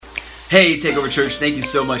Hey, Takeover Church, thank you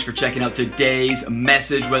so much for checking out today's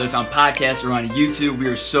message, whether it's on podcast or on YouTube. We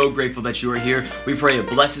are so grateful that you are here. We pray it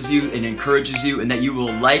blesses you and encourages you, and that you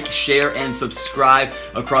will like, share, and subscribe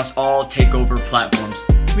across all Takeover platforms.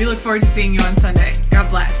 We look forward to seeing you on Sunday. God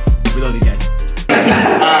bless. We love you guys. Is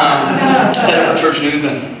that it for church news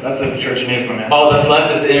then? That's it, church news, my man. All that's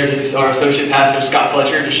left is to introduce our associate pastor, Scott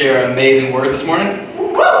Fletcher, to share an amazing word this morning.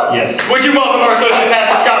 Yes. Would you welcome our associate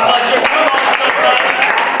pastor, Scott Fletcher? Come on, Scott.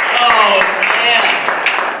 Oh, man.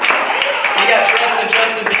 You got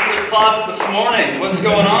dressed in Beaver's closet this morning. What's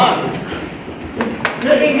going on?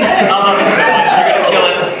 I love you so much. You're going to kill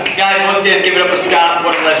it. Guys, once again, give it up for Scott.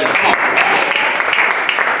 What a legend. Come on.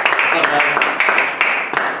 What's up, guys?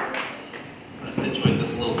 I'm going to situate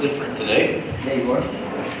this a little different today. There you are.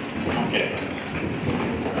 Okay.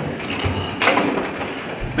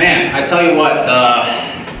 Man, I tell you what,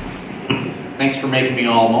 thanks for making me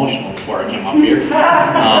all emotional before I came up here.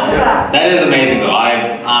 That is amazing though.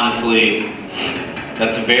 I honestly,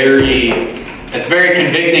 it's very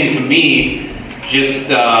convicting to me. Just,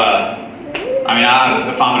 if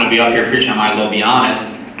I'm going to be up here preaching, I might as well be honest.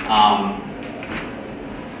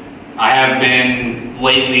 I have been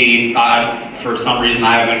lately, for some reason,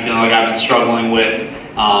 I have been feeling like I've been struggling with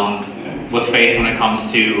faith when it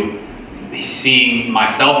comes to seeing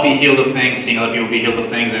myself be healed of things, seeing other people be healed of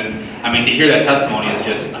things, and I mean, to hear that testimony is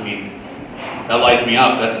just, that lights me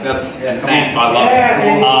up. That's insane. So I love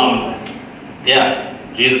it. Yeah,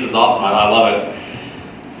 Jesus is awesome. I love it.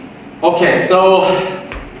 Okay, so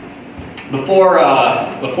before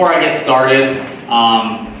I get started,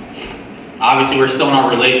 obviously we're still in our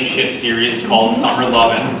relationship series called Summer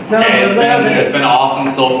Lovin'. Okay, it's been awesome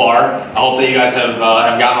so far. I hope that you guys have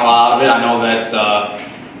gotten a lot out of it. I know that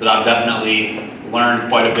I've definitely learned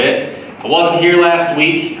quite a bit. I wasn't here last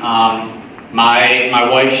week. My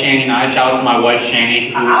wife Shani and I, shout out to my wife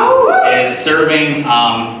Shani, who is serving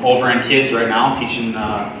over in kids right now, teaching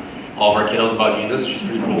all of our kiddos about Jesus, which is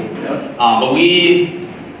pretty cool. But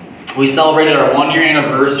we celebrated our 1-year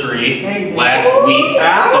anniversary last week,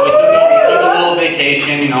 so we took a little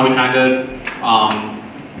vacation. You know, we kind of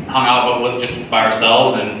hung out just by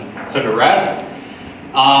ourselves and took a rest.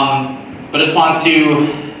 But just wanted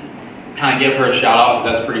to kind of give her a shout out because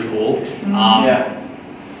that's pretty cool.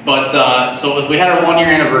 But so we had our 1-year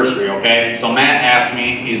anniversary, okay? So Matt asked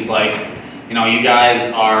me, he's like, you know, you guys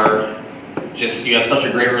you have such a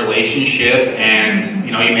great relationship, and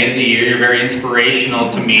you know, you made it a year, you're very inspirational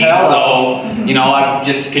to me. So, you know,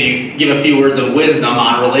 could you give a few words of wisdom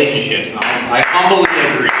on relationships? And I humbly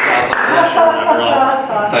agree. I was like, yeah, sure, whatever,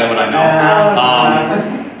 I'll tell you what I know.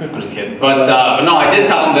 I'm just kidding. But no, I did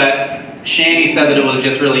tell him that Shani said that it was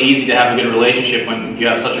just really easy to have a good relationship when you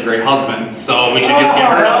have such a great husband. So we should just get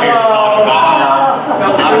her up here to talk about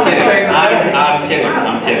it.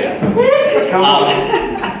 I'm kidding.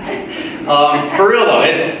 For real though,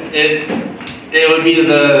 it would be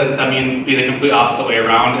the complete opposite way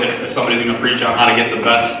around. If somebody's going to preach on how to get the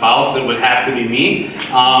best spouse, it would have to be me,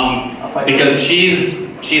 because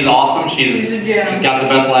she's awesome. She's got the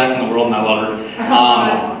best life in the world, and I love her.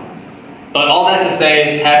 But all that to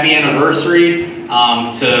say, happy anniversary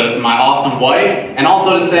to my awesome wife, and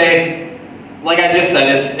also to say, like I just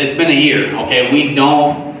said, it's been a year. Okay, we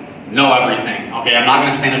don't know everything. Okay, I'm not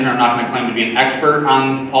going to stand up here. I'm not going to claim to be an expert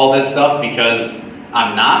on all this stuff because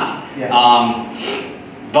I'm not.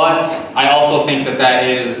 But I also think that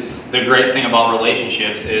is the great thing about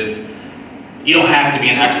relationships is you don't have to be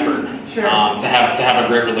an expert to have a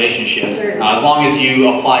great relationship. As long as you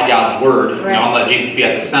apply God's word, you know, and let Jesus be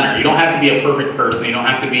at the center. You don't have to be a perfect person. You don't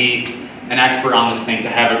have to be an expert on this thing to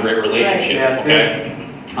have a great relationship. Okay.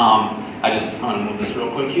 I'm going to move this real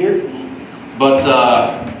quick here. But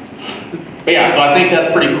yeah, so I think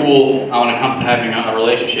that's pretty cool when it comes to having a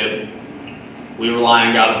relationship. We rely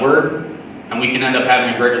on God's word, and we can end up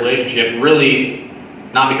having a great relationship, really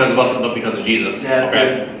not because of us, but because of Jesus.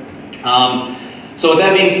 Okay. So with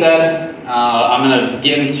that being said, I'm going to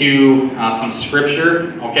get into some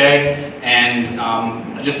scripture, okay? And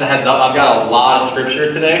just a heads up, I've got a lot of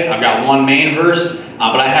scripture today. I've got one main verse,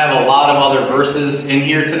 but I have a lot of other verses in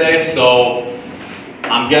here today, so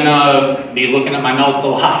I'm going to be looking at my notes a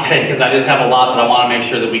lot today because I just have a lot that I want to make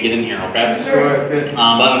sure that we get in here, okay? But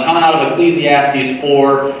I'm coming out of Ecclesiastes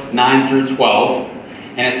 4:9 through 12,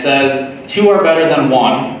 and it says, 2 are better than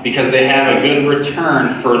 1 because they have a good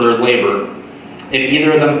return for their labor. If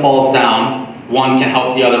either of them falls down, one can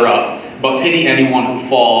help the other up. But pity anyone who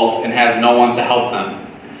falls and has no one to help them.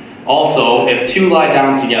 Also, if 2 lie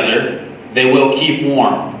down together, they will keep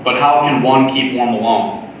warm. But how can one keep warm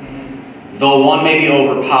alone? Though one may be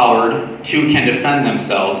overpowered, 2 can defend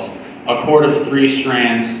themselves. a cord of 3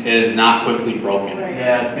 strands is not quickly broken.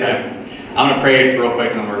 Yeah, that's good. Okay. I'm going to pray real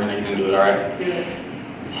quick and then we're going to get into it, all right? Let's do it.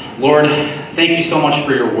 Lord, thank you so much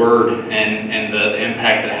for your word and the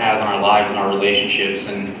impact that it has on our lives and our relationships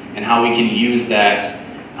and how we can use that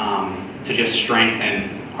to just strengthen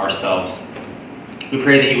ourselves. We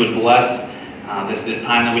pray that you would bless this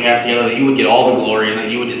time that we have together, that you would get all the glory and that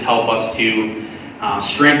you would just help us to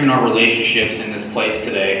strengthen our relationships in this place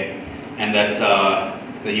today, and that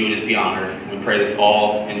you would just be honored. We pray this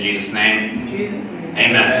all in Jesus' name. In Jesus' name.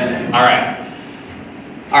 Amen.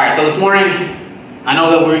 All right, so this morning, I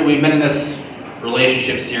know that we've been in this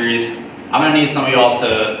relationship series. I'm going to need some of y'all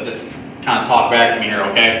to just kind of talk back to me here,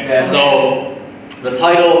 okay? Yeah. So, the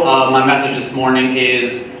title of my message this morning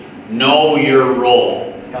is Know Your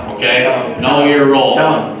Role, okay? Know your role.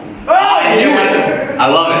 I knew it. I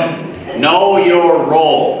love it. Know your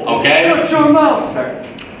role, okay? Shut your mouth. Sorry.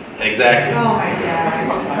 Exactly. Oh my gosh.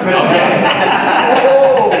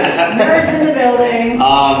 Okay. Nerds in the building.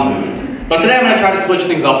 But today I'm going to try to switch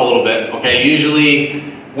things up a little bit, okay? Usually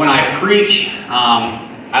when I preach,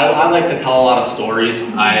 I like to tell a lot of stories.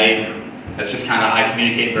 That's just kind of, I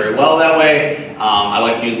communicate very well that way. I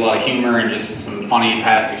like to use a lot of humor and just some funny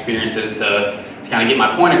past experiences to kind of get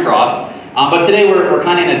my point across. But today we're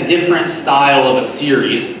kind of in a different style of a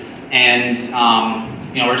series, and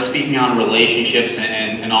we're speaking on relationships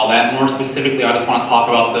and all that. More specifically, I just want to talk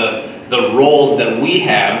about the roles that we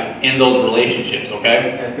have in those relationships,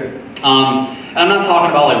 okay? That's good. And I'm not talking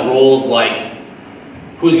about like roles like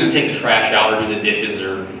who's going to take the trash out or do the dishes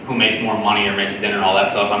or who makes more money or makes dinner and all that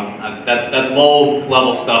stuff. That's low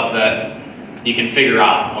level stuff that you can figure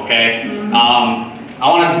out, okay? I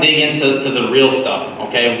want to dig into the real stuff,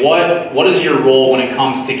 okay? What is your role when it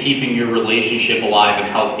comes to keeping your relationship alive and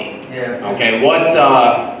healthy? Yeah. Okay, what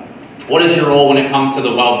is your role when it comes to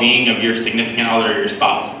the well-being of your significant other or your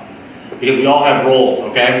spouse? Because we all have roles,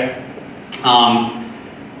 okay?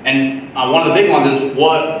 And one of the big ones is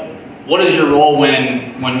what is your role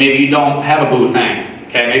when maybe you don't have a boo thing?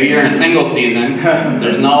 Okay, maybe you're in a single season.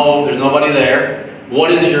 There's nobody there. What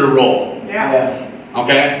is your role? Yeah.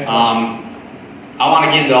 Okay. I want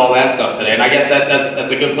to get into all that stuff today, and I guess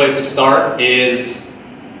that's a good place to start is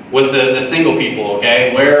with the single people.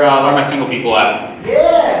 Okay, where are my single people at?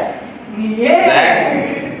 Yeah.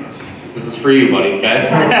 Zach, this is for you, buddy. Okay.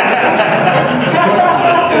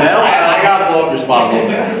 I gotta blow up your spot a little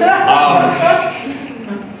bit.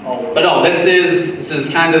 But no, this is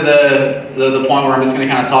kind of the point where I'm just going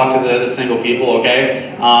to kind of talk to the single people,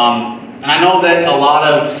 okay? And I know that a lot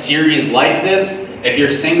of series like this, if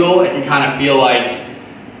you're single, it can kind of feel like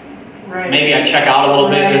maybe I check out a little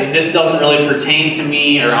bit. This doesn't really pertain to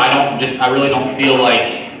me, or I really don't feel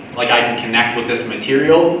like I can connect with this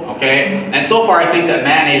material, okay? And so far, I think that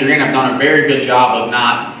Matt and Adrienne have done a very good job of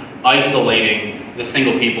not isolating the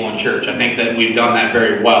single people in church. I think that we've done that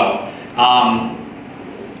very well.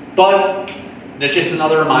 But that's just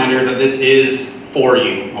another reminder that this is for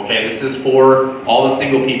you, okay? This is for all the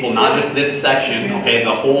single people, not just this section, okay?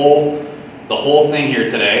 The whole thing here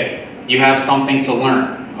today. You have something to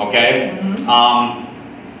learn, okay?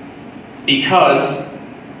 Because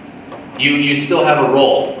you still have a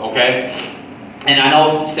role, okay? And I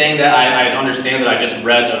know saying that, I understand that I just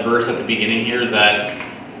read a verse at the beginning here that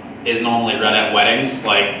is normally read at weddings.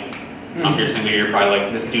 Like, if you're single, you're probably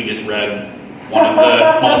like, this dude just read one of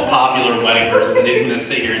the most popular wedding verses, and he's going to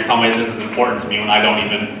sit here and tell me this is important to me when I don't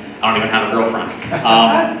even have a girlfriend.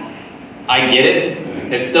 I get it.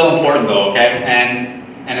 It's still important though, okay?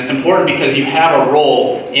 And it's important because you have a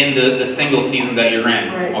role in the single season that you're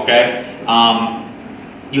in, okay?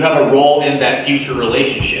 You have a role in that future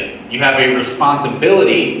relationship. You have a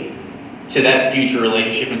responsibility to that future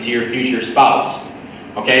relationship and to your future spouse,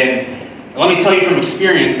 okay? And let me tell you from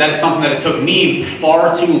experience, that is something that it took me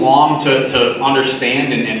far too long to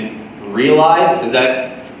understand and realize, is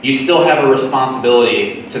that you still have a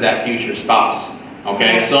responsibility to that future spouse,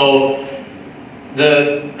 okay? So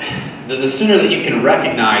the sooner that you can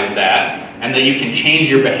recognize that and that you can change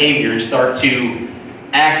your behavior and start to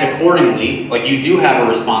act accordingly, like you do have a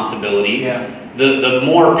responsibility, the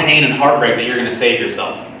more pain and heartbreak that you're going to save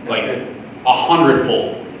yourself, like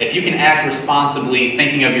 100-fold. If you can act responsibly,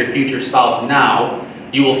 thinking of your future spouse now,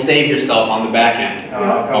 you will save yourself on the back end.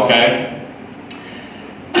 Okay?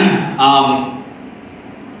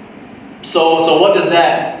 So what does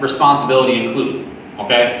that responsibility include?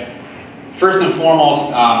 Okay? First and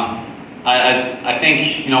foremost, I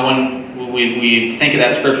think, when we think of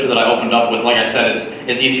that scripture that I opened up with, like I said,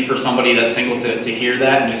 it's easy for somebody that's single to hear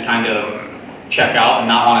that and just kind of check out and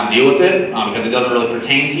not want to deal with it because it doesn't really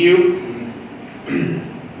pertain to you.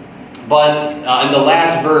 But in the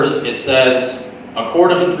last verse, it says, a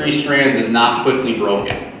cord of 3 strands is not quickly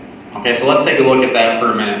broken. Okay, so let's take a look at that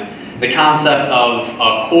for a minute. The concept of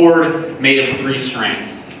a cord made of 3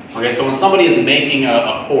 strands. Okay, so when somebody is making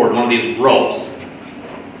a cord, one of these ropes,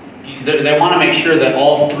 they want to make sure that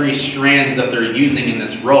all 3 strands that they're using in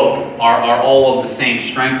this rope are all of the same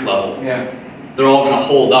strength level. Yeah. They're all going to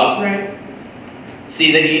hold up. Right.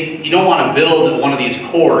 See, that you don't want to build one of these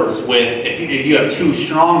cords with, if you have 2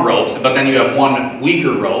 strong ropes, but then you have 1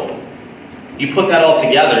 weaker rope, you put that all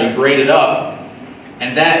together, you braid it up,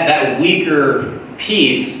 and that weaker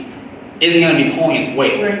piece isn't going to be pulling its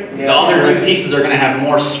weight. Right. The other 2 pieces are going to have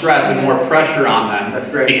more stress and more pressure on them.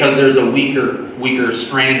 That's right. Because there's a weaker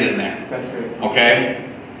strand in there. That's right. Okay?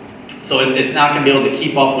 So it's not going to be able to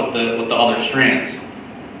keep up with the other strands.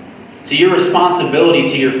 So your responsibility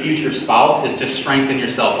to your future spouse is to strengthen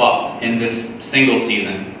yourself up in this single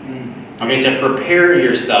season. Okay, to prepare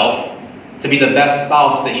yourself to be the best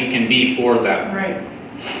spouse that you can be for them. Right.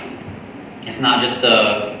 It's not just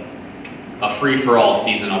a free-for-all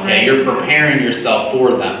season, okay? Right. You're preparing yourself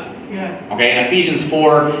for them. Yeah. Okay, in Ephesians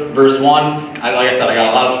 4, verse 1, like I said, I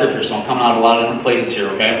got a lot of scripture, so I'm coming out of a lot of different places here,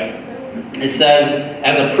 okay? It says,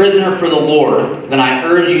 as a prisoner for the Lord, then I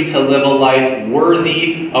urge you to live a life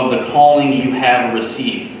worthy of the calling you have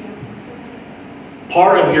received.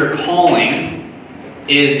 Part of your calling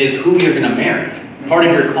is who you're going to marry. Part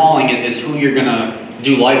of your calling is who you're going to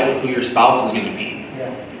do life with, who your spouse is going to be.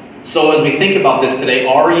 So as we think about this today,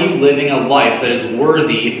 are you living a life that is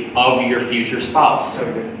worthy of your future spouse?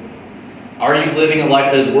 Are you living a life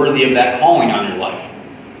that is worthy of that calling on your life?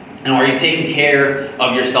 And are you taking care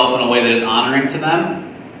of yourself in a way that is honoring to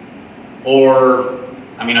them? Or,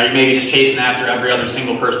 are you maybe just chasing after every other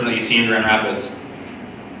single person that you see in Grand Rapids?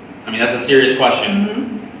 That's a serious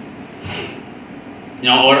question.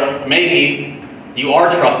 Or maybe you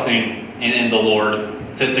are trusting in the Lord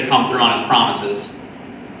to come through on His promises.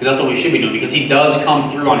 Because that's what we should be doing, because He does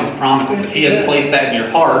come through on His promises. If He has placed that in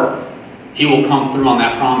your heart, He will come through on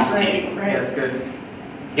that promise to you. Right. That's good.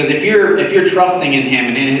 Because if you're trusting in Him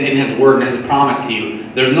and in His word and His promise to you,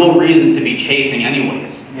 there's no reason to be chasing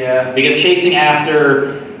anyways. Yeah. Because chasing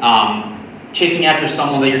after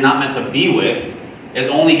someone that you're not meant to be with is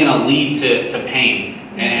only going to lead to pain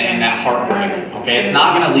and that heartbreak. Okay, it's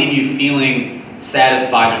not going to leave you feeling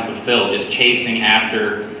satisfied and fulfilled just chasing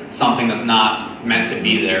after something that's not meant to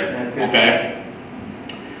be there. Okay.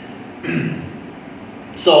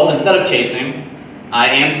 So instead of chasing, I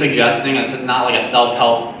am suggesting, it's not like a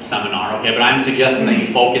self-help seminar, okay, but I'm suggesting that you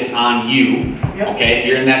focus on you, okay? If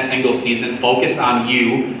you're in that single season, focus on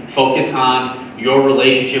you, focus on your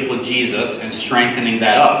relationship with Jesus and strengthening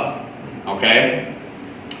that up, okay?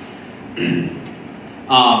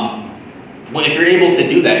 If you're able to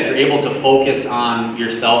do that, if you're able to focus on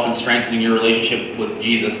yourself and strengthening your relationship with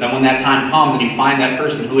Jesus, then when that time comes and you find that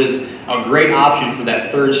person who is a great option for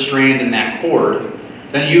that 3rd strand in that cord,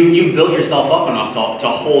 then you've built yourself up enough to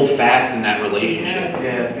hold fast in that relationship.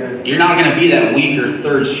 You're not going to be that weaker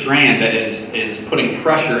 3rd strand that is putting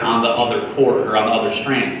pressure on the other cord or on the other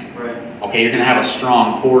strands. Right. Okay, you're going to have a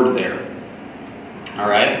strong cord there. All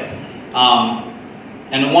right.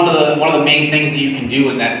 And one of the main things that you can do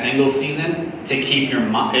in that single season to keep your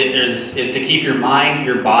is to keep your mind,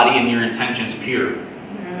 your body, and your intentions pure.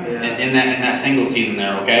 In that single season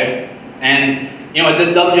there. Okay. And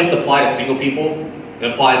this doesn't just apply to single people.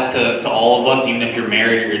 It applies to all of us, even if you're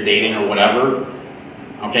married or you're dating or whatever.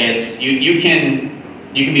 Okay, it's you can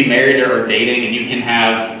be married or dating, and you can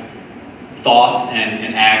have thoughts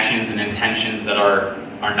and actions and intentions that are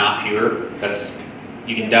not pure. That's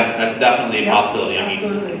definitely a possibility.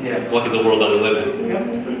 Look at the world that we live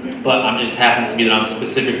in. But it just happens to be that I'm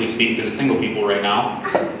specifically speaking to the single people right now.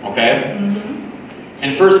 Okay.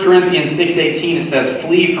 In 1 Corinthians 6:18 it says,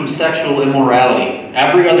 flee from sexual immorality.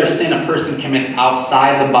 Every other sin a person commits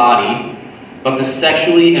outside the body, but the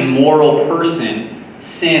sexually immoral person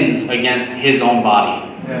sins against his own body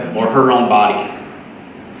or her own body.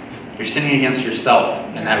 You're sinning against yourself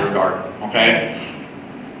in that regard, okay?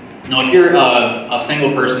 Now, if you're a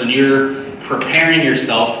single person and you're preparing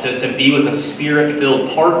yourself to be with a Spirit-filled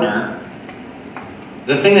partner,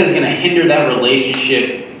 the thing that is going to hinder that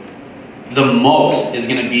relationship the most is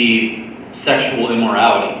going to be sexual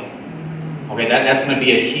immorality. Okay, that's going to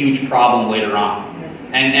be a huge problem later on.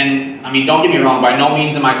 And don't get me wrong, by no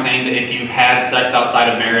means am I saying that if you've had sex outside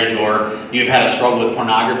of marriage or you've had a struggle with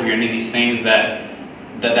pornography or any of these things that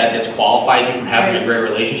disqualifies you from having a great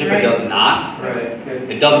relationship. It does not.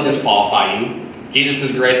 It doesn't disqualify you.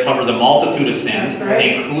 Jesus' grace covers a multitude of sins,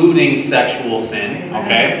 including sexual sin,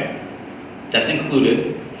 okay? That's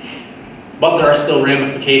included. but there are still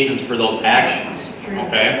ramifications for those actions.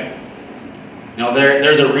 Okay? You know,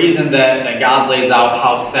 there's a reason that God lays out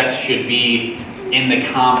how sex should be in the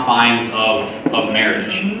confines of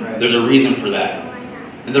marriage. There's a reason for that.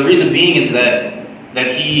 And the reason being is that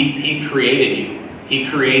He created you. He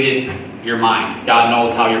created your mind. God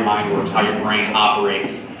knows how your mind works, how your brain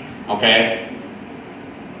operates. Okay?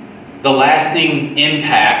 The lasting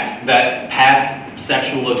impact that past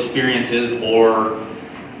sexual experiences or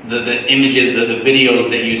the images, the videos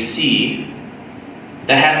that you see,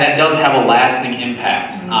 that does have a lasting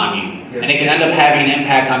impact on you. And it can end up having an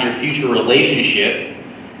impact on your future relationship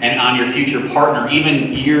and on your future partner,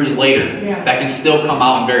 even years later. That can still come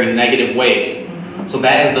out in very negative ways. So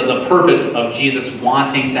that is the purpose of Jesus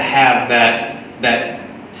wanting to have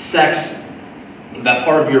that sex, that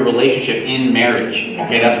part of your relationship in marriage.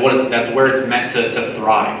 Okay, that's where it's meant to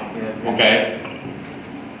thrive. Okay?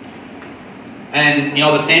 And you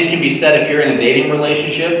know, the same can be said if you're in a dating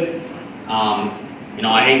relationship. You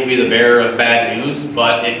know, I hate to be the bearer of bad news,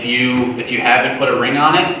 but if you haven't put a ring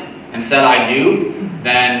on it and said I do,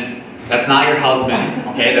 then that's not your husband,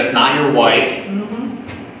 okay? That's not your wife.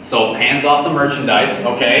 So hands off the merchandise,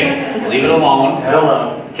 okay? Leave it alone.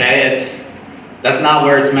 Okay, that's not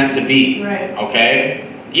where it's meant to be. Okay?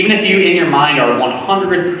 Even if you in your mind are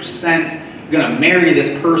 100% gonna marry this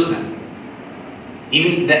person,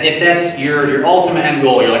 even if that's your ultimate end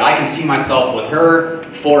goal, you're like, I can see myself with her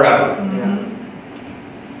forever.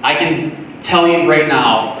 I can tell you right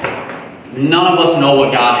now, none of us know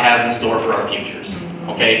what God has in store for our futures.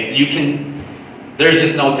 Okay? There's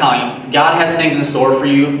just no telling. God has things in store for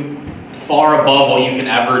you far above what you can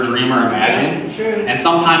ever dream or imagine. And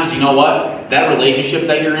sometimes, you know what? That relationship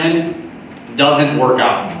that you're in doesn't work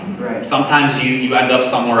out. Sometimes you end up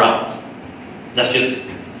somewhere else. That's just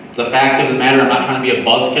the fact of the matter. I'm not trying to be a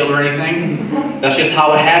buzzkill or anything. That's just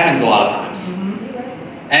how it happens a lot of times.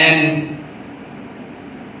 And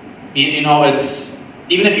you know, it's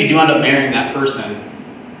even if you do end up marrying that person,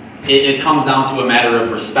 it comes down to a matter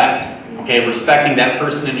of respect. Okay, respecting that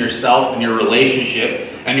person and yourself and your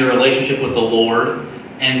relationship with the Lord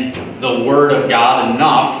and the Word of God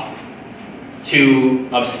enough to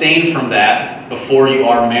abstain from that before you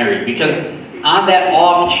are married. Because on that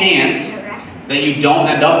off chance that you don't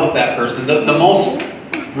end up with that person, the most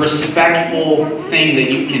respectful thing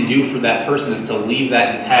that you can do for that person is to leave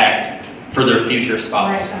that intact for their future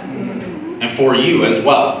spouse and for you as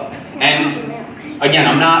well. And again,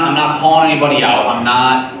 I'm not calling anybody out. I'm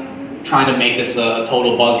not trying to make this a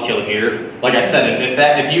total buzzkill here. Like I said,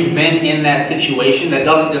 if you've been in that situation, that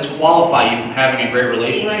doesn't disqualify you from having a great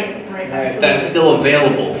relationship. That's still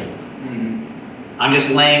available. I'm just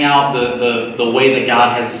laying out the way that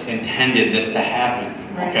God has intended this to happen.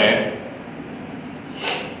 Okay?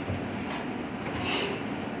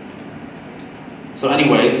 So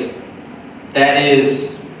anyways, that is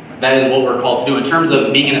what we're called to do. In terms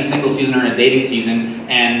of being in a single season or in a dating season,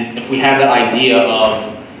 and if we have that idea of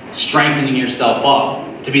strengthening yourself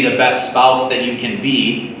up to be the best spouse that you can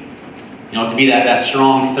be, you know, to be that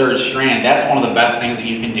strong third strand, that's one of the best things that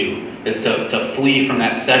you can do, is to flee from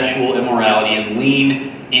that sexual immorality and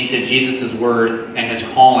lean into Jesus' word and his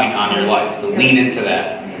calling on your life, to lean into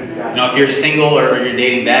that. You know, if you're single or you're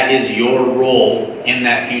dating, that is your role in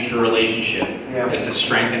that future relationship, is to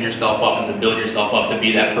strengthen yourself up and to build yourself up to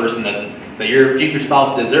be that person that your future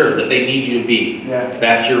spouse deserves, that they need you to be.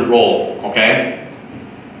 That's your role, okay?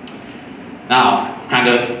 Now, I've kind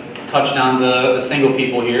of touched on the single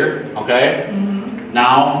people here, okay?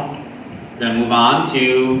 Now, we're going to move on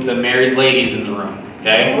to the married ladies in the room,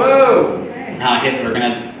 okay? Whoa! We're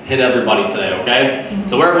going to hit everybody today, okay?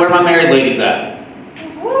 So where are my married ladies at?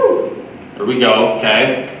 There we go,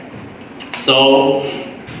 okay? So,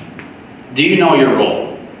 do you know your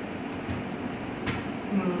role?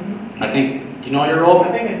 Do you know your role?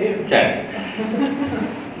 I think I do. Okay.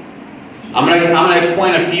 I'm gonna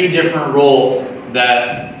explain a few different roles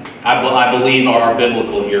that I believe are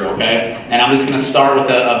biblical here, okay? And I'm just gonna start with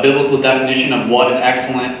a biblical definition of what an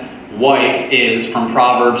excellent wife is from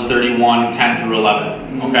Proverbs 31, 10 through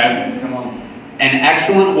 11, okay? Come on. An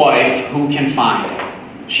excellent wife who can find?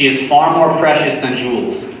 She is far more precious than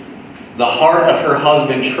jewels. The heart of her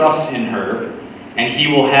husband trusts in her, and he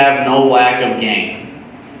will have no lack of gain.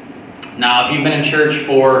 Now, if you've been in church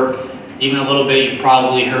for even a little bit, you've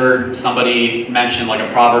probably heard somebody mention like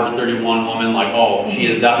a Proverbs 31 woman, like, oh, she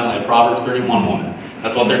is definitely a Proverbs 31 woman.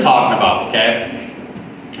 That's what they're talking about, okay?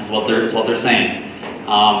 That's what they're saying.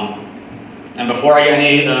 And before I get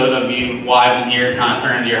any of you wives in here kind of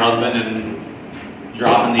turning to your husband and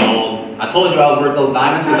dropping the old, I told you I was worth those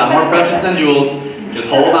diamonds because I'm more precious than jewels. Just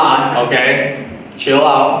hold on, okay? Chill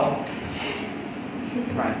out.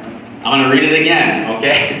 I'm going to read it again,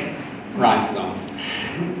 okay? Rhinestones.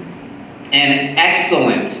 An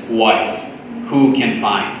excellent wife, who can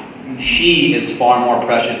find? She is far more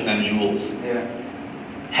precious than jewels. Yeah.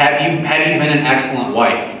 Have you been an excellent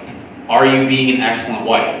wife? Are you being an excellent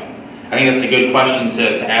wife? I think that's a good question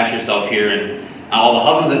to ask yourself here. And all the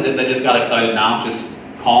husbands that just got excited now, just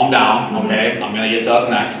calm down, okay? I'm going to get to us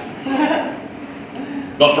next.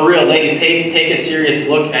 But for real, ladies, take a serious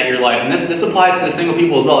look at your life. And this applies to the single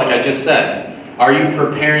people as well, like I just said. Are you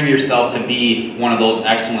preparing yourself to be one of those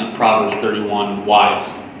excellent Proverbs 31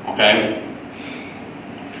 wives? Okay?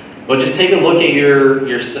 But just take a look at your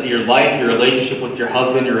life, your relationship with your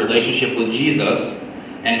husband, your relationship with Jesus,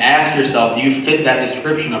 and ask yourself, do you fit that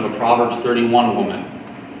description of a Proverbs 31 woman?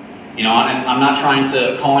 You know, and I'm not trying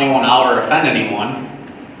to call anyone out or offend anyone,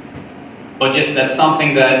 but just that's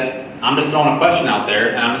something that I'm just throwing a question out there,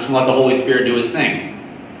 and I'm just going to let the Holy Spirit do His thing.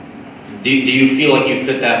 Do you feel like you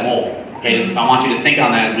fit that mold? Okay, I want you to think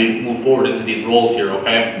on that as we move forward into these roles here,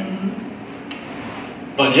 okay?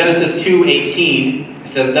 But Genesis 2:18, it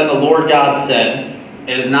says, Then the Lord God said,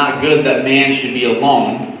 It is not good that man should be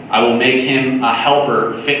alone. I will make him a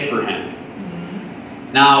helper fit for him.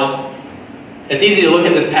 Now, it's easy to look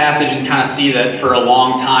at this passage and kind of see that for a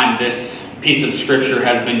long time this piece of scripture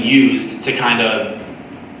has been used to kind of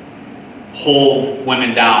hold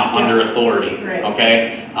women down under authority,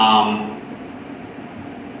 okay?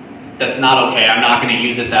 That's not okay. I'm not going to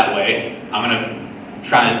use it that way. I'm going to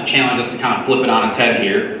try to challenge us to kind of flip it on its head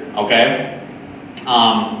here, okay?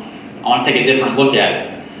 I want to take a different look at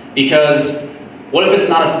it. Because what if it's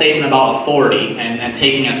not a statement about authority and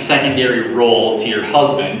taking a secondary role to your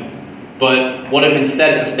husband, but what if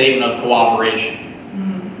instead it's a statement of cooperation?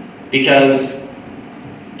 Because,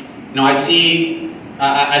 you know, I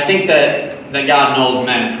think that God knows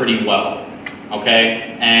men pretty well,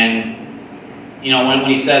 okay? And you know, when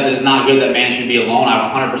He says it is not good that man should be alone, I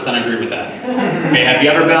 100% agree with that. Okay, have you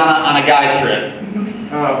ever been on a guy's trip?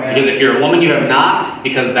 Oh, man. Because if you're a woman, you have not,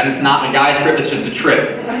 because then it's not a guy's trip, it's just a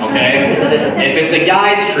trip, okay? If it's a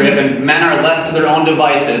guy's trip and men are left to their own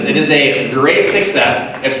devices, it is a great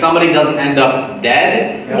success if somebody doesn't end up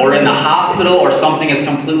dead or in the hospital or something is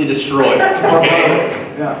completely destroyed, okay?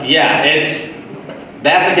 Yeah,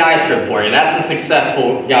 that's a guy's trip for you. That's a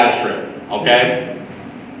successful guy's trip, okay?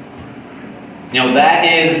 You know, that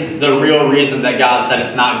is the real reason that God said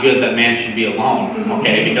it's not good that man should be alone,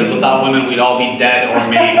 okay? Because without women, we'd all be dead or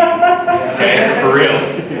maimed, okay? For real.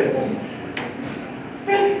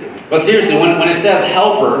 But seriously, when it says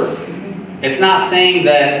helper, it's not saying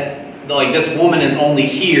that, like, this woman is only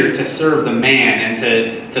here to serve the man and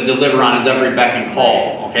to deliver on his every beck and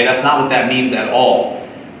call, okay? That's not what that means at all.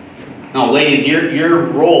 No, ladies, your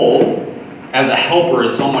role as a helper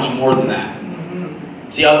is so much more than that.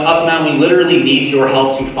 See, us men, we literally need your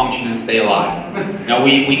help to function and stay alive. You know,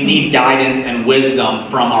 we need guidance and wisdom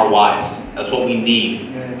from our wives. That's what we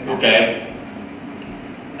need, okay?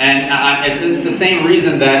 And it's the same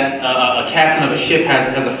reason that a captain of a ship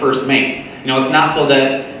has a first mate. You know, it's not so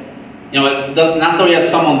that, you know, not so he has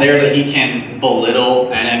someone there that he can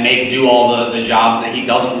belittle and make do all the jobs that he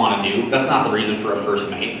doesn't want to do. That's not the reason for a first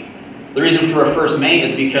mate. The reason for a first mate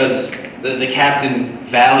is because the captain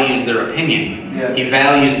values their opinion. Yes. He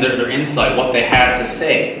values their insight, what they have to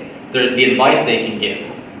say, the advice they can give.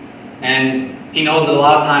 And he knows that a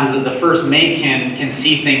lot of times that the first mate can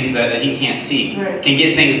see things that he can't see, can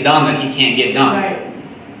get things done that he can't get done.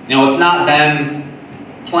 You know, it's not them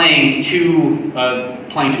playing two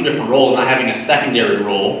different roles, not having a secondary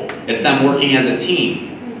role. It's them working as a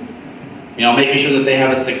team. You know, making sure that they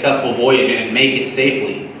have a successful voyage and make it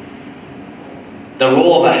safely. The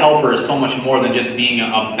role of a helper is so much more than just being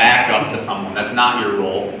a backup to someone. That's not your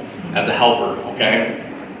role as a helper, okay?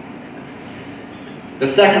 The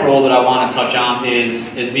second role that I want to touch on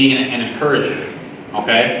is being an encourager,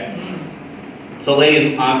 okay? So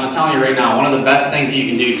ladies, I'm telling you right now, one of the best things that you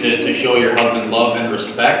can do to show your husband love and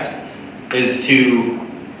respect is to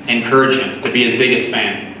encourage him, to be his biggest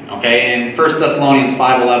fan, okay? In 1 Thessalonians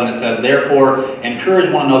 5:11 it says, Therefore,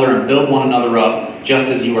 encourage one another and build one another up,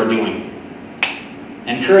 just as you are doing.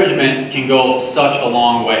 Encouragement can go such a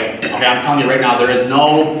long way. Okay, I'm telling you right now, there is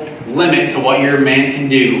no limit to what your man can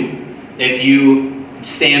do if you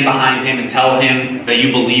stand behind him and tell him that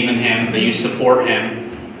you believe in him, that you support him,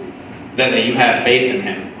 that you have faith in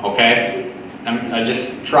him, okay?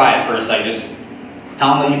 Just try it for a second. Just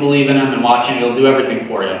tell him that you believe in him and watch him. He'll do everything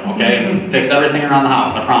for you, okay? Fix everything around the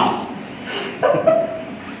house, I promise.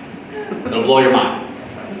 It'll blow your mind.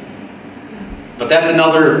 But that's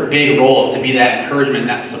another big role, is to be that encouragement,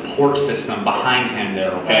 that support system behind him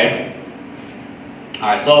there, okay? All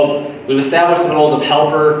right, so we've established the roles of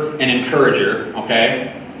helper and encourager,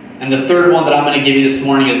 okay? And the third one that I'm going to give you this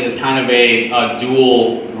morning is kind of a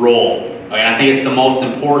dual role. Okay? And I think it's the most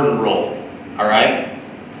important role, all right?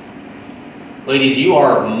 Ladies, you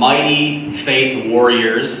are mighty faith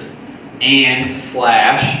warriors and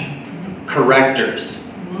 / correctors,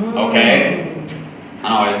 okay?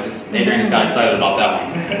 I know, Adrian just got excited about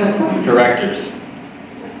that one. Correctors.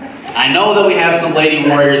 I know that we have some lady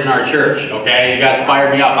warriors in our church, okay? You guys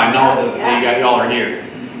fired me up. I know that y'all are here.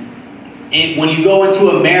 And when you go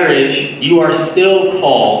into a marriage, you are still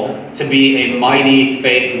called to be a mighty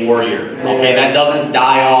faith warrior, okay? That doesn't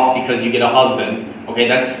die off because you get a husband, okay?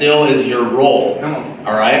 That still is your role,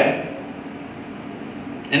 all right?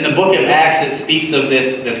 In the book of Acts, it speaks of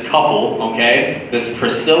this couple, okay? This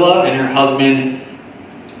Priscilla and her husband,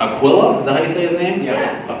 Aquila. Is that how you say his name?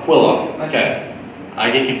 Yeah. Aquila, okay. I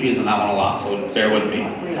get confused on that one a lot, so bear with me.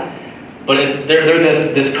 But they're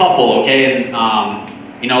this couple, okay? And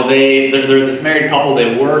you know, they're this married couple.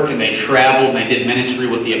 They worked and they traveled and they did ministry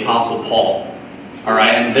with the Apostle Paul. All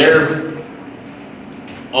right, and they're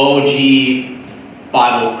OG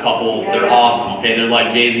Bible couple. They're awesome. Okay, they're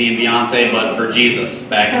like Jay-Z and Beyonce, but for Jesus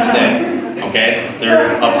back in the day. Okay,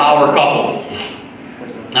 they're a power couple.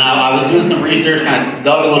 And I was doing some research, kind of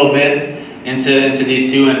dug a little bit into these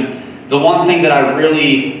two, and the one thing that I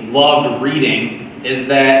really loved reading is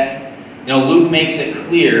that, you know, Luke makes it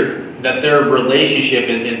clear that their relationship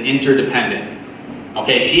is interdependent.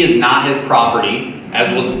 Okay, she is not his property, as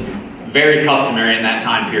was very customary in that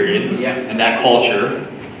time period and that culture.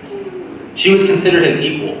 She was considered his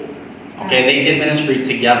equal. Okay, they did ministry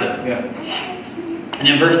together. And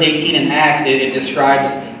in verse 18 in Acts, it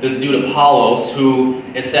describes this dude Apollos, who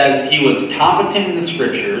it says he was competent in the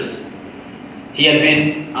scriptures. He had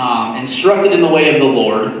been instructed in the way of the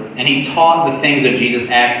Lord, and he taught the things of Jesus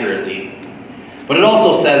accurately. But it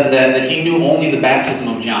also says that he knew only the baptism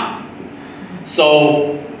of John.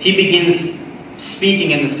 So he begins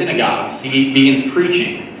speaking in the synagogues. He begins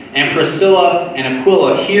preaching. And Priscilla and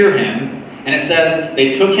Aquila hear him, and it says they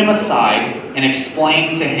took him aside and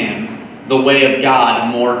explained to him the way of God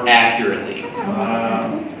more accurately.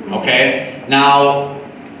 Okay? Now,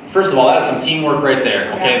 first of all, that is some teamwork right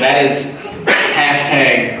there. Okay? That is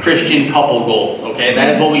hashtag Christian couple goals, okay? That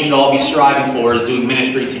is what we should all be striving for, is doing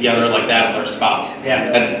ministry together like that with our spouse.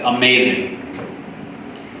 That's amazing.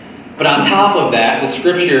 But on top of that, the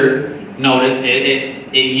scripture, notice,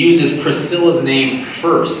 it uses Priscilla's name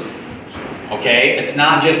first, okay? It's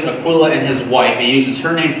not just Aquila and his wife. It uses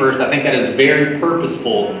her name first. I think that is very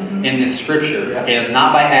purposeful in this scripture, okay? It's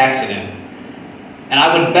not by accident. And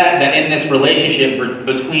I would bet that in this relationship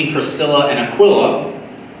between Priscilla and Aquila,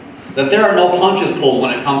 that there are no punches pulled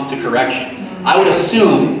when it comes to correction. I would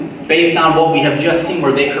assume, based on what we have just seen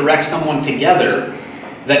where they correct someone together,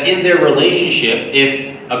 that in their relationship,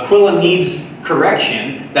 if Aquila needs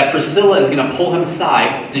correction, that Priscilla is going to pull him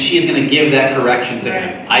aside and she is going to give that correction to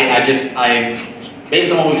him. I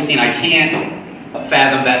based on what we've seen, I can't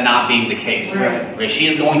fathom that not being the case. Okay, she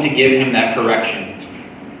is going to give him that correction.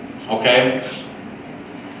 Okay?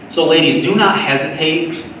 So ladies, do not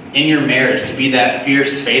hesitate in your marriage to be that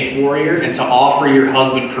fierce faith warrior and to offer your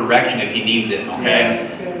husband correction if he needs it, okay?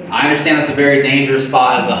 I understand that's a very dangerous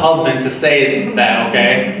spot as a husband to say that,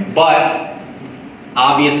 okay? But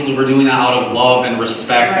obviously we're doing that out of love and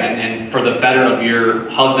respect and for the better of your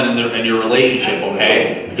husband and your relationship,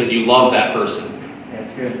 okay? Because you love that person.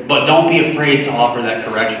 That's good. But don't be afraid to offer that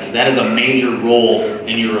correction, because that is a major role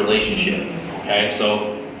in your relationship, okay?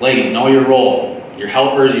 So ladies, know your role. Your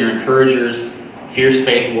helpers, your encouragers, fierce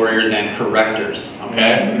faith warriors, and correctors,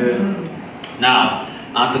 okay? Good. Now,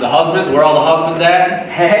 on to the husbands. Where are all the husbands at?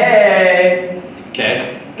 Hey!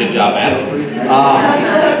 Okay, good job, man.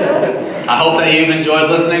 I hope that you've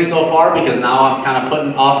enjoyed listening so far, because now I'm kind of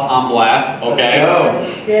putting us on blast, okay?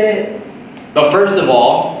 Let's go. Get it. But first of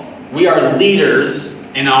all, we are leaders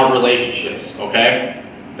in our relationships, okay?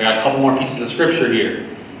 I got a couple more pieces of scripture here.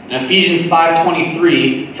 In Ephesians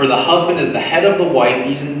 5:23, for the husband is the head of the wife,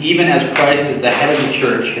 even as Christ is the head of the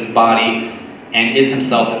church, his body, and is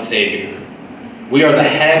himself its Savior. We are the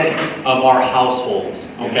head of our households,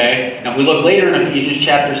 okay? Now if we look later in Ephesians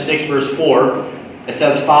chapter 6, verse 4, it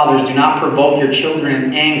says, fathers, do not provoke your children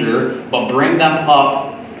in anger, but bring them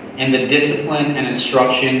up in the discipline and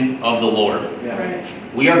instruction of the Lord.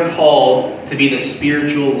 We are called to be the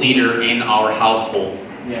spiritual leader in our household,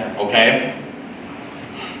 okay?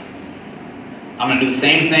 I'm going to do the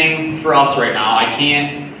same thing for us right now. I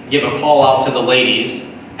can't give a call out to the ladies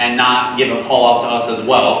and not give a call out to us as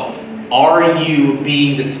well. Are you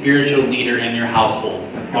being the spiritual leader in your household?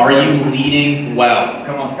 Are you leading well?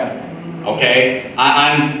 Come on, Scott. Okay?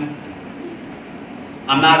 I'm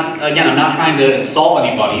not trying to insult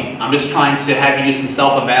anybody. I'm just trying to have you do some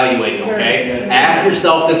self-evaluating, okay? Ask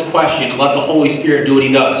yourself this question and let the Holy Spirit do what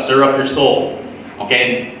He does. Stir up your soul,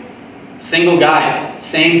 okay? Single guys,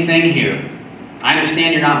 same thing here. I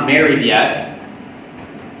understand you're not married yet.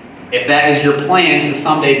 If that is your plan to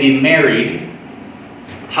someday be married,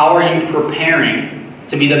 how are you preparing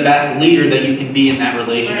to be the best leader that you can be in that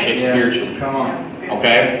relationship spiritually? Come on.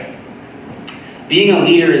 Okay? Being a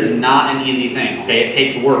leader is not an easy thing, okay? It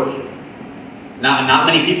takes work. Not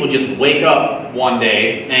many people just wake up one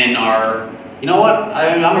day and are, you know what,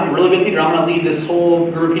 I'm a really good leader, I'm going to lead this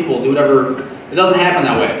whole group of people, do whatever. It doesn't happen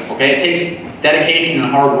that way, okay? It takes dedication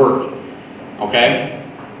and hard work, okay?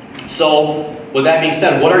 So, with that being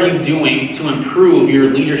said, what are you doing to improve your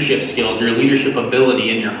leadership skills, your leadership ability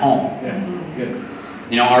in your home? Yeah, that's good.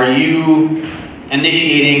 You know, are you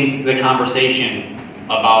initiating the conversation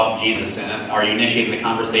about Jesus? And are you initiating the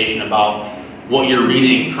conversation about what you're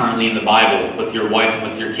reading currently in the Bible with your wife and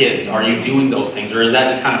with your kids? Are you doing those things? Or is that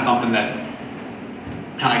just kind of something that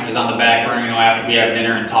kind of is on the back burner, you know, after we have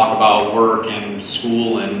dinner and talk about work and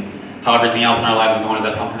school and how everything else in our lives is going? Is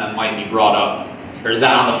that something that might be brought up? Or is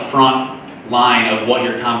that on the front line of what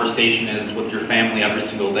your conversation is with your family every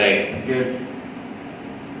single day? That's good.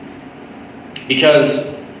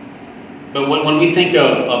 Because but when we think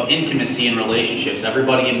of intimacy in relationships,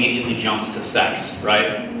 everybody immediately jumps to sex, right?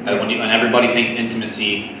 And everybody thinks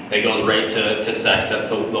intimacy, it goes right to sex. That's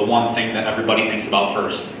the one thing that everybody thinks about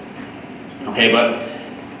first. Okay, but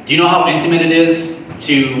do you know how intimate it is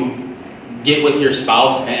to get with your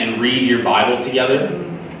spouse and read your Bible together?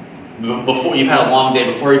 Before you've had a long day,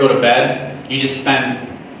 before you go to bed, you just spend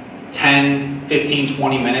 10, 15,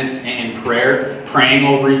 20 minutes in prayer, praying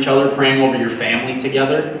over each other, praying over your family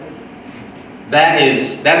together.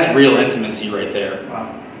 That's real intimacy right there.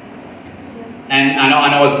 Wow. And I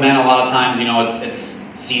know as men, a lot of times, you know, it's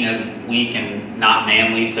seen as weak and not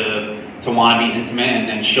manly to want to be intimate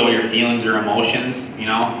and show your feelings or emotions, you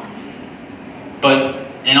know. But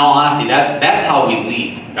in all honesty, that's how we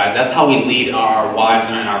lead, guys. That's how we lead our wives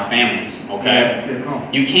and our families. Okay. Yeah, that's good. Cool.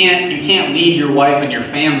 You can't lead your wife and your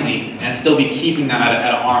family and still be keeping them at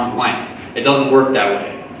an arm's length. It doesn't work that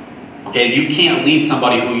way. Okay, you can't lead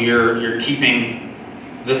somebody who you're keeping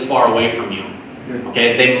this far away from you.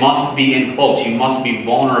 Okay, they must be in close. You must be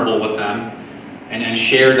vulnerable with them and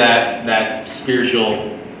share that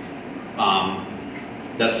spiritual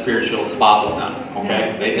spot with them.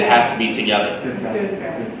 Okay, it has to be together.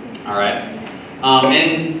 All right.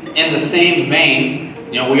 In the same vein,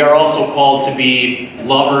 you know, we are also called to be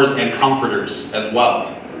lovers and comforters as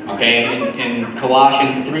well. Okay, in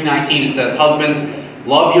Colossians 3:19 it says, "Husbands,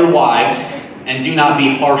 love your wives and do not be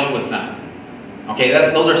harsh with them." Okay,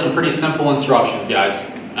 those are some pretty simple instructions, guys.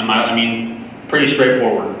 I mean, pretty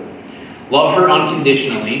straightforward. Love her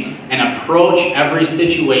unconditionally and approach every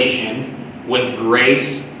situation with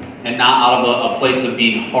grace and not out of a place of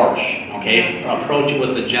being harsh. Okay, approach it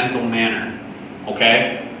with a gentle manner.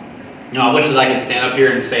 Okay, you know, I wish that I could stand up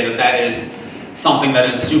here and say that is something that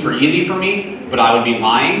is super easy for me, but I would be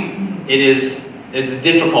lying. It's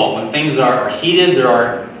difficult when things are heated, there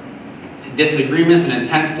are disagreements and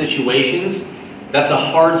intense situations. That's a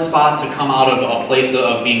hard spot to come out of a place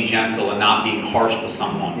of being gentle and not being harsh with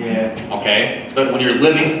someone. Yeah. Okay? But when you're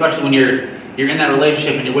living, especially when you're in that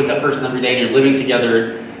relationship and you're with that person every day and you're living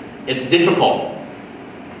together, it's difficult.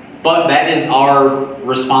 But that is our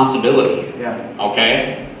responsibility. Yeah.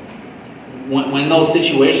 Okay? When those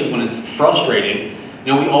situations, when it's frustrating,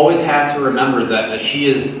 you know, we always have to remember that she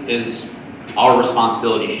is our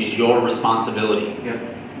responsibility. She's your responsibility. Yep.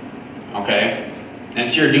 Okay? And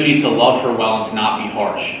it's your duty to love her well and to not be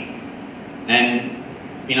harsh. And,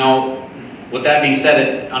 you know, with that being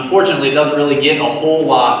said, unfortunately, it doesn't really get a whole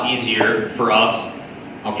lot easier for us.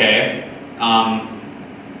 Okay?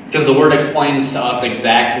 Because the Word explains to us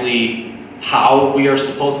exactly how we are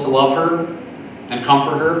supposed to love her and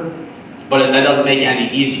comfort her. But that doesn't make it any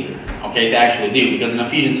easier, okay, to actually do. Because in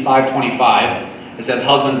Ephesians 5:25, it says,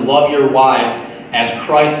 "Husbands, love your wives as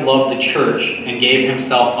Christ loved the church and gave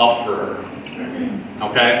himself up for her."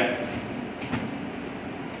 Okay?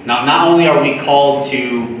 Now, not only are we called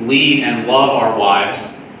to lead and love our wives,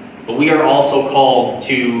 but we are also called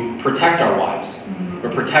to protect our wives. We're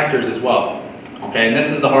protectors as well. Okay? And this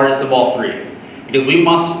is the hardest of all three. Because we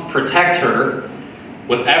must protect her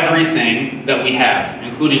with everything that we have,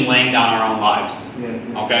 including laying down our own lives.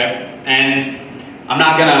 Yeah. Okay? And I'm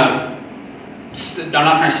not trying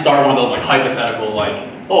to start one of those like hypothetical, like,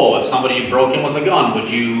 oh, if somebody broke in with a gun, would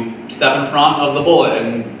you step in front of the bullet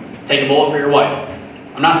and take a bullet for your wife?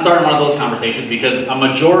 I'm not starting one of those conversations because a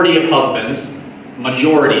majority of husbands,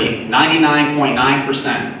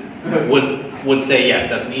 99.9% would say yes.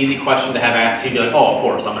 That's an easy question to have asked. He'd be like, oh, of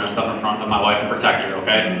course, I'm going to step in front of my wife and protect her,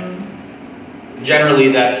 okay?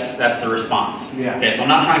 Generally, that's the response. Yeah. Okay, so I'm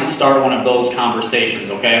not trying to start one of those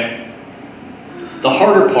conversations, okay? The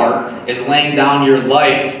harder part is laying down your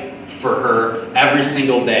life for her every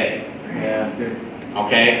single day. Yeah, that's good.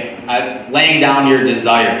 Okay? Laying down your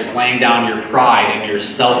desires, laying down your pride and your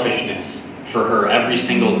selfishness for her every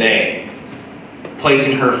single day.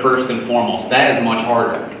 Placing her first and foremost. That is much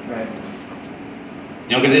harder. Right.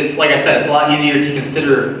 You know, because it's, like I said, it's a lot easier to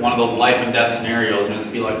consider one of those life and death scenarios and just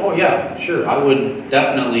be like, oh yeah, sure, I would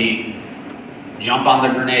definitely jump on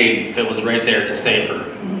the grenade if it was right there to save her.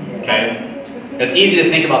 Okay? It's easy to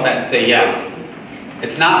think about that and say yes.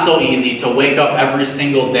 It's not so easy to wake up every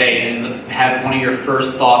single day and have one of your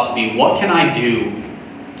first thoughts be, what can I do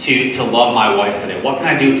to love my wife today? What can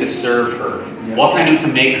I do to serve her? Yeah. What can I do to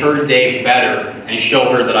make her day better and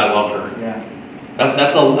show her that I love her? Yeah.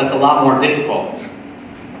 That's a lot more difficult.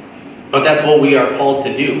 But that's what we are called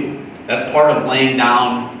to do. That's part of laying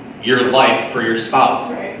down your life for your spouse.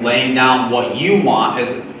 Right. Laying down what you want as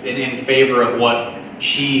in favor of what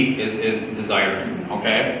she is desiring.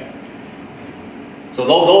 Okay? So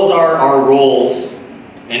those are our roles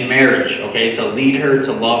in marriage, okay? To lead her,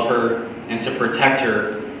 to love her, and to protect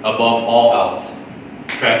her above all else.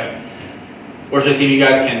 Okay? Worship team, you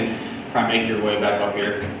guys can probably make your way back up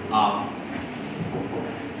here.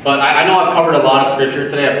 But I know I've covered a lot of scripture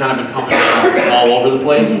today. I've kind of been coming all over the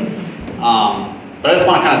place. But I just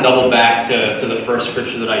want to kind of double back to the first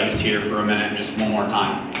scripture that I used here for a minute, just one more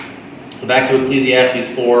time. So back to Ecclesiastes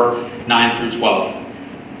 4:9 through 12.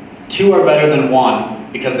 Two are better than one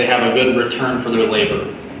because they have a good return for their labor.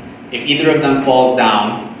 If either of them falls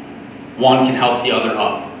down, one can help the other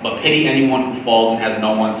up. But pity anyone who falls and has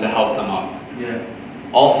no one to help them up. Yeah.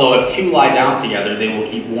 Also, if two lie down together, they will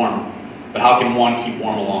keep warm. But how can one keep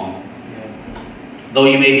warm alone? Yes. Though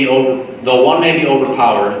one may be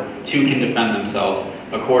overpowered, two can defend themselves.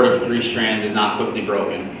 A cord of 3 strands is not quickly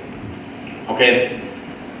broken. Okay?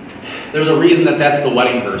 There's a reason that that's the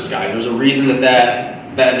wedding verse, guys. There's a reason that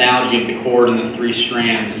analogy of the cord and the 3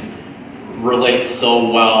 strands relates so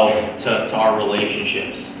well to our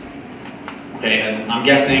relationships. Okay, and I'm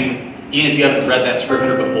guessing, even if you haven't read that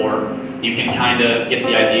scripture before, you can kind of get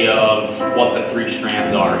the idea of what the 3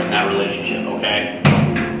 strands are in that relationship, okay?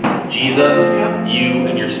 Jesus, you,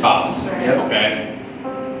 and your spouse, okay?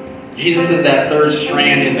 Jesus is that 3rd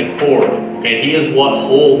strand in the cord, okay? He is what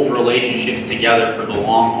holds relationships together for the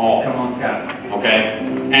long haul. Come on, Scott. Okay?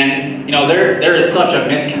 And, you know, there is such a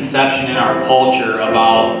misconception in our culture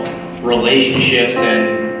about relationships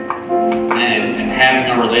and having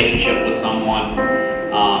a relationship with someone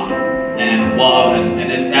and love. And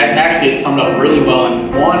it actually is summed up really well in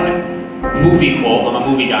one movie quote. I'm a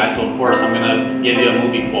movie guy, so of course I'm going to give you a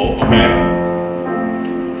movie quote, okay?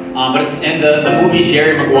 But it's in the movie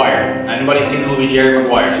Jerry Maguire. Anybody seen the movie Jerry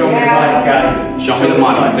Maguire? Show me the money, Scott. Show Me the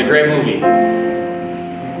Money. It's a great movie.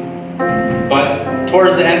 But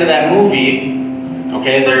towards the end of that movie,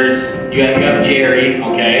 okay, you have Jerry,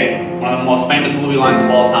 okay, one of the most famous movie lines of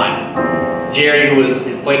all time. Jerry, who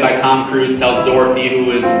is played by Tom Cruise, tells Dorothy,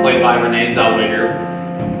 who is played by Renee Zellweger,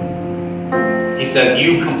 he says,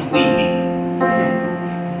 "You complete me."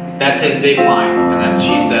 That's his big line. And then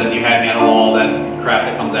she says, "You had me at all that crap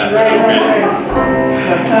that comes after that." Okay?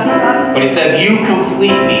 But he says, "You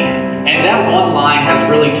complete me." And that one line has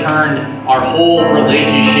really turned our whole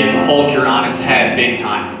relationship culture on its head big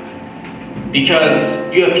time. Because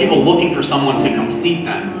you have people looking for someone to complete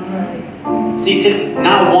them. See,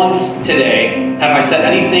 not once today have I said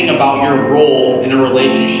anything about your role in a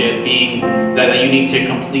relationship being that you need to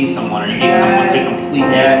complete someone or you need someone to complete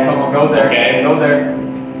you. Yeah, come on, go there. Okay? Go there.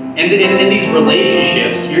 In these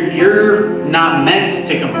relationships, you're not meant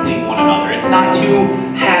to complete one another. It's not two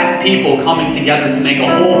half people coming together to make a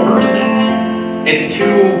whole person. It's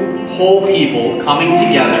two whole people coming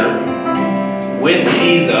together with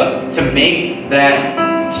Jesus to make that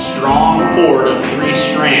strong cord of 3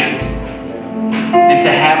 strands and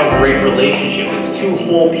to have a great relationship. It's two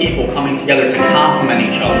whole people coming together to complement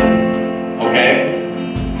each other. Okay?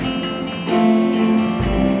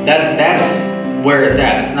 That's where it's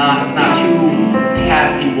at. It's not two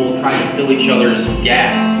half people trying to fill each other's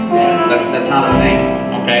gaps. That's not a thing,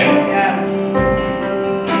 okay? Yeah.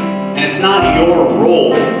 And it's not your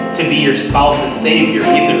role to be your spouse's savior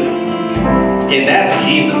either. Okay, that's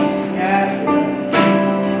Jesus. Yes.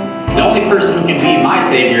 The only person who can be my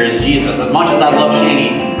savior is Jesus. As much as I love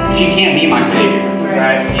Shani, she can't be my savior.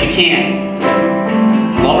 Right. She can't.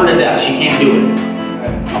 Love her to death, she can't do it.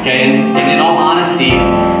 Okay, and in all honesty,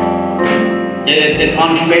 it's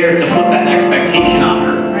unfair to put that expectation on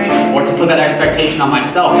her, Right. or to put that expectation on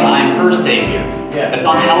myself that I am her Savior. Yeah. That's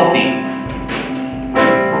unhealthy.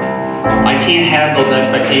 I can't have those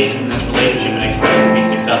expectations in this relationship and expect it to be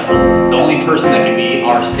successful. The only person that can be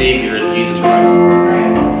our Savior is Jesus Christ.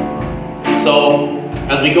 Right. So,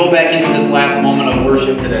 as we go back into this last moment of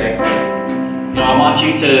worship today, I want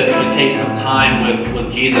you to take some time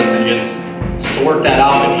with Jesus and just sort that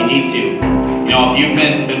out if you need to. If you've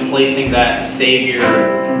been placing that Savior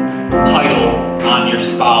title on your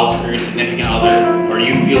spouse or your significant other, or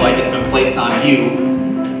you feel like it's been placed on you,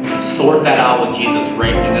 sort that out with Jesus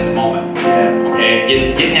right in this moment. Yeah.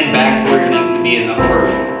 Okay? Get him back to where he needs to be in the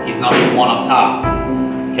Word. He's number one up top.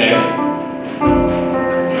 Okay?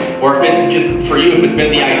 Or if it's just for you, if it's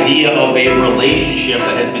been the idea of a relationship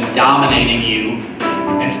that has been dominating you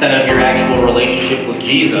instead of your actual relationship with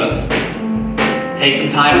Jesus, take some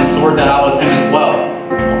time and sort that out with him as well.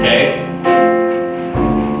 Okay?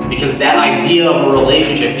 Because that idea of a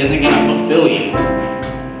relationship isn't going to fulfill you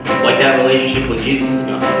like that relationship with Jesus is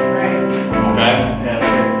going to. Right. Okay?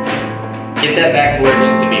 Yeah. Get that back to where it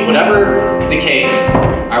needs to be. Whatever the case,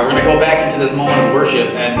 all right, we're going to go back into this moment of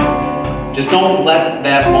worship, and just don't let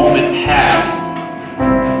that moment pass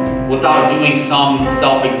without doing some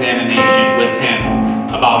self-examination with him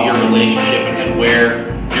about your relationship and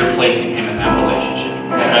where you're placing him in that relationship.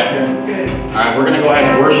 Okay? That's good. All right, we're going to go ahead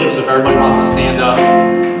and worship, so if everybody wants to stand up,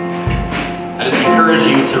 I just encourage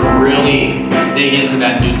you to really dig into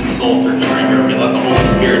that and do some soul searching right here. Okay, let the Holy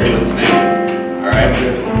Spirit do its thing. All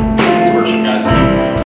right?